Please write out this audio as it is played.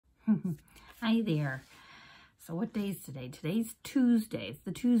Hi there. So what day is today? Today's Tuesday. It's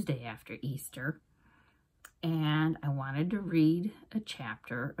the Tuesday after Easter. And I wanted to read a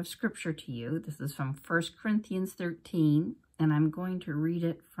chapter of scripture to you. This is from 1 Corinthians 13, and I'm going to read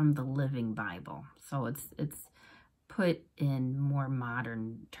it from the Living Bible. So it's put in more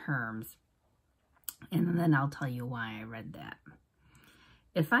modern terms. And then I'll tell you why I read that.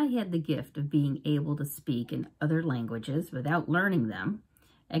 If I had the gift of being able to speak in other languages without learning them,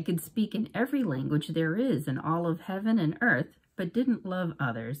 and could speak in every language there is in all of heaven and earth, but didn't love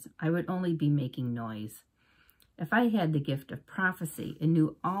others, I would only be making noise. If I had the gift of prophecy and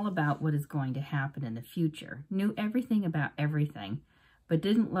knew all about what is going to happen in the future, knew everything about everything, but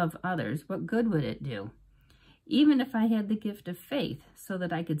didn't love others, what good would it do? Even if I had the gift of faith so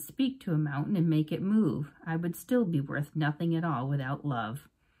that I could speak to a mountain and make it move, I would still be worth nothing at all without love.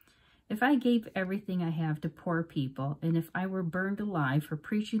 If I gave everything I have to poor people, and if I were burned alive for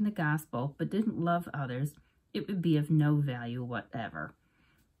preaching the gospel but didn't love others, it would be of no value whatever.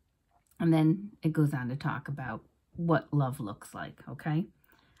 And then it goes on to talk about what love looks like, okay?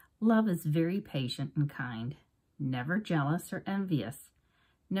 Love is very patient and kind, never jealous or envious,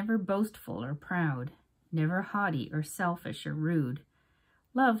 never boastful or proud, never haughty or selfish or rude.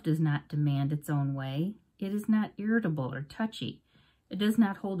 Love does not demand its own way. It is not irritable or touchy. It does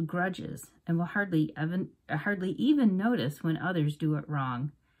not hold grudges and will hardly even notice when others do it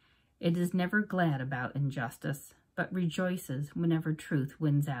wrong. It is never glad about injustice, but rejoices whenever truth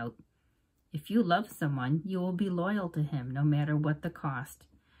wins out. If you love someone, you will be loyal to him no matter what the cost.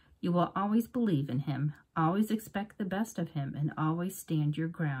 You will always believe in him, always expect the best of him, and always stand your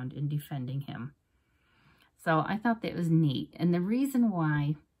ground in defending him. So I thought that was neat. And the reason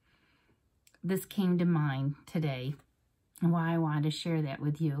why this came to mind today and why I wanted to share that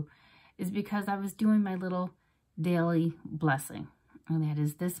with you is because I was doing my little daily blessing. And that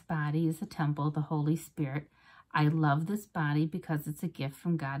is, this body is a temple of the Holy Spirit. I love this body because it's a gift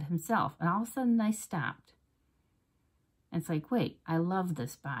from God himself. And all of a sudden I stopped. And it's like, wait, I love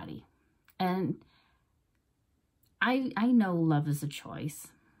this body. And I know love is a choice.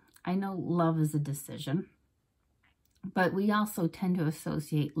 I know love is a decision. But we also tend to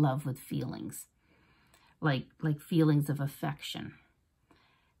associate love with feelings. Like feelings of affection.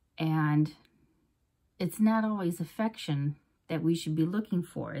 And it's not always affection that we should be looking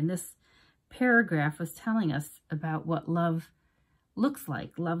for. And this paragraph was telling us about what love looks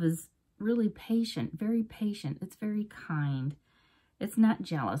like. Love is really patient, very patient. It's very kind. It's not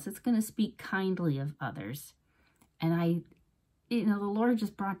jealous. It's going to speak kindly of others. And the Lord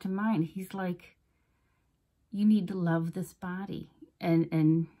just brought to mind, he's like, you need to love this body.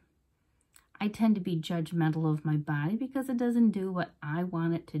 And I tend to be judgmental of my body because it doesn't do what I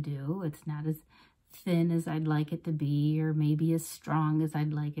want it to do. It's not as thin as I'd like it to be, or maybe as strong as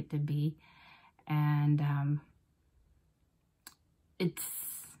I'd like it to be. And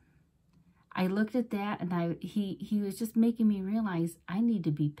I looked at that, and he was just making me realize I need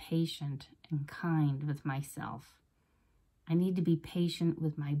to be patient and kind with myself. I need to be patient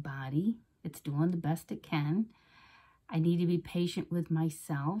with my body. It's doing the best it can. I need to be patient with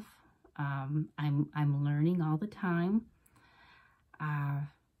myself. I'm learning all the time.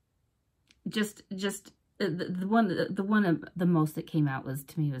 The most that came out was,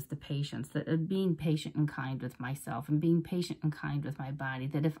 to me, was the patience, that being patient and kind with myself and being patient and kind with my body,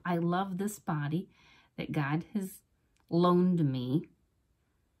 that if I love this body that God has loaned me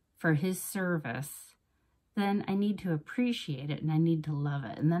for his service, then I need to appreciate it and I need to love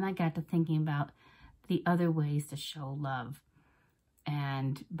it. And then I got to thinking about the other ways to show love.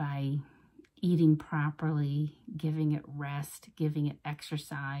 And by eating properly, giving it rest, giving it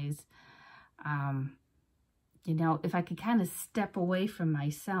exercise, if I could kind of step away from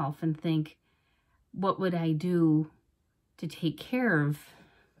myself and think, what would I do to take care of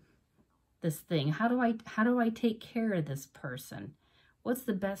this thing? How do I take care of this person? What's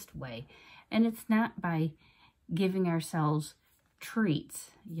the best way? And it's not by giving ourselves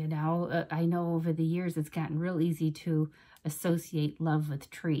treats. I know over the years it's gotten real easy to associate love with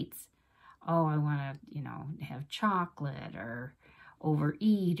treats. Oh, I want to, have chocolate or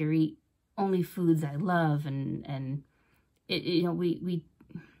overeat or eat only foods I love. And it's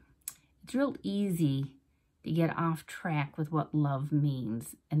real easy to get off track with what love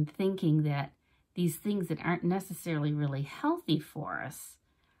means and thinking that these things that aren't necessarily really healthy for us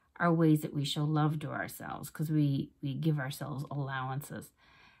are ways that we show love to ourselves, because we give ourselves allowances.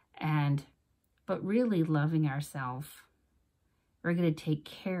 But really loving ourselves, we're going to take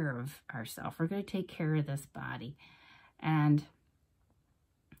care of ourselves. We're going to take care of this body. And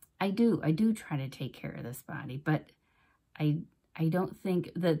I do try to take care of this body, but I I don't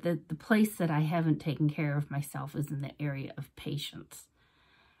think that the place that I haven't taken care of myself is in the area of patience.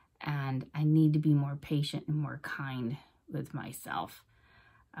 And I need to be more patient and more kind with myself.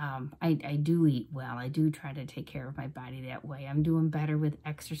 I do eat well. I do try to take care of my body that way. I'm doing better with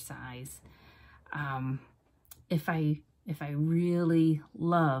exercise. If I really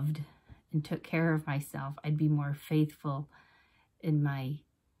loved and took care of myself, I'd be more faithful in my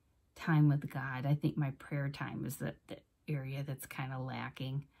time with God. I think my prayer time is the area that's kind of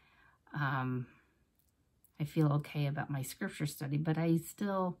lacking. I feel okay about my scripture study, but I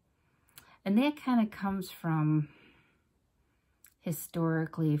still, and that kind of comes from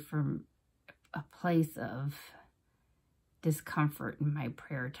historically from a place of discomfort in my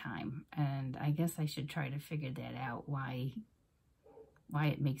prayer time. And I guess I should try to figure that out, why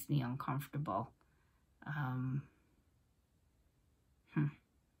it makes me uncomfortable.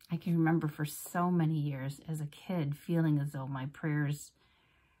 I can remember for so many years as a kid feeling as though my prayers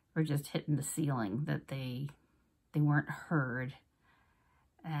were just hitting the ceiling, that they weren't heard.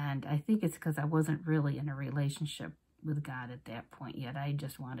 And I think it's because I wasn't really in a relationship with God at that point yet. I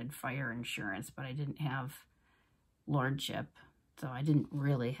just wanted fire insurance, but I didn't have lordship, so I didn't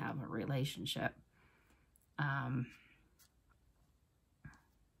really have a relationship.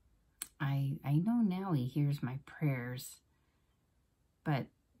 I know now he hears my prayers,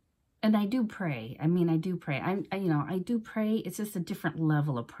 and I do pray. I mean, I do pray. I do pray. It's just a different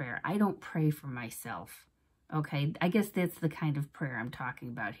level of prayer. I don't pray for myself. Okay, I guess that's the kind of prayer I'm talking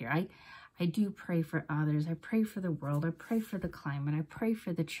about here. I do pray for others. I pray for the world. I pray for the climate. I pray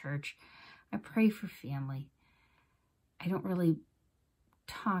for the church. I pray for family. I don't really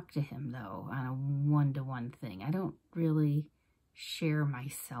talk to him, though, on a one-to-one thing. I don't really share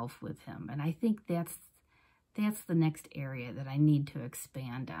myself with him. And I think that's the next area that I need to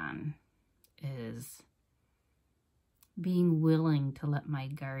expand on, is being willing to let my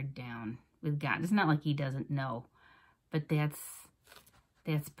guard down with God. It's not like he doesn't know, but that's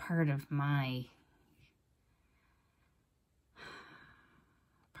part of my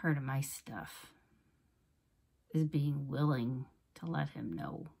stuff, is being willing to let him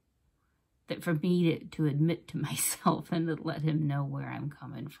know. That for me to admit to myself and to let him know where I'm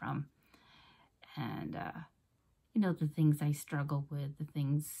coming from. And, the things I struggle with, the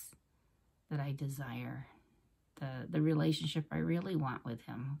things that I desire, the relationship I really want with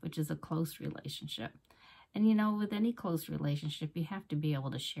him, which is a close relationship. And, with any close relationship, you have to be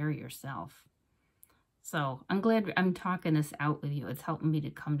able to share yourself. So I'm glad I'm talking this out with you. It's helping me to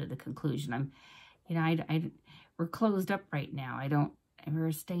come to the conclusion. We're closed up right now.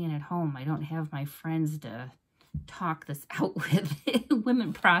 We're staying at home. I don't have my friends to talk this out with.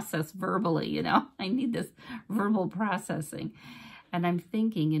 Women process verbally, I need this verbal processing. And I'm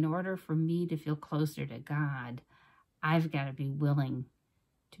thinking, in order for me to feel closer to God, I've got to be willing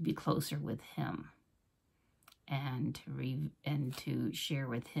to be closer with him and to share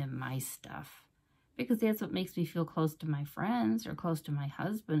with him my stuff. Because that's what makes me feel close to my friends or close to my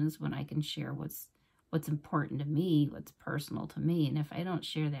husband, is when I can share what's important to me, what's personal to me. And if I don't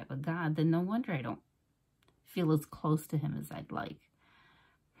share that with God, then no wonder I don't feel as close to him as I'd like.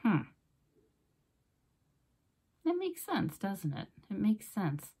 That makes sense, doesn't it? It makes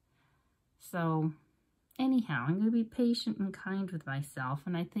sense. So anyhow, I'm going to be patient and kind with myself,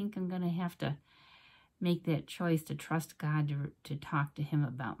 and I think I'm going to have to make that choice to trust God to talk to him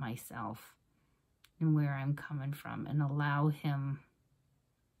about myself and where I'm coming from, and allow him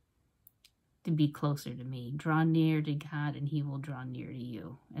to be closer to me. Draw near to God and he will draw near to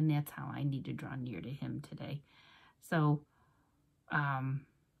you. And that's how I need to draw near to him today. So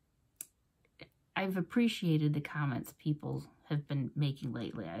I've appreciated the comments people have been making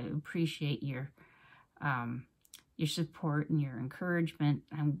lately. I appreciate your support and your encouragement.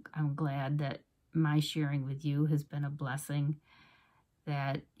 I'm glad that my sharing with you has been a blessing,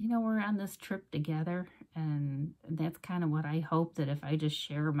 that, we're on this trip together. And that's kind of what I hope, that if I just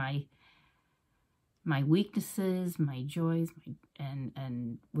share my weaknesses, my joys,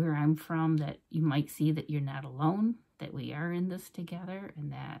 and where I'm from, that you might see that you're not alone, that we are in this together,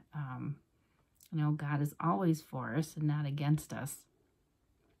 and that, God is always for us and not against us.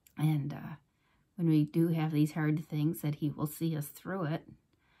 And when we do have these hard things, that he will see us through it.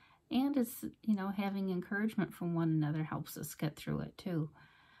 And it's, having encouragement from one another helps us get through it too.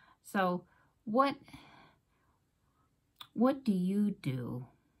 So what do you do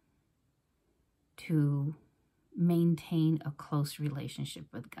to maintain a close relationship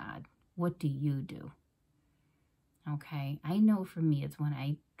with God? What do you do? Okay, I know for me, it's when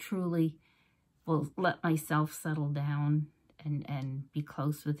I truly will let myself settle down and be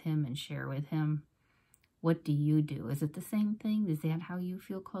close with him and share with him. What do you do? Is it the same thing? Is that how you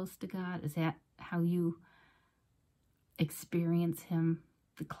feel close to God? Is that how you experience him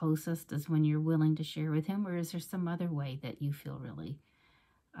the closest, is when you're willing to share with him? Or is there some other way that you feel really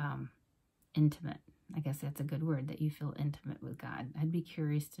intimate? I guess that's a good word, that you feel intimate with God. I'd be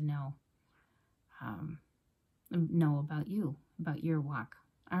curious to know about you, about your walk.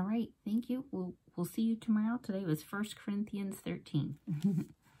 All right, thank you. We'll see you tomorrow. Today was 1 Corinthians 13.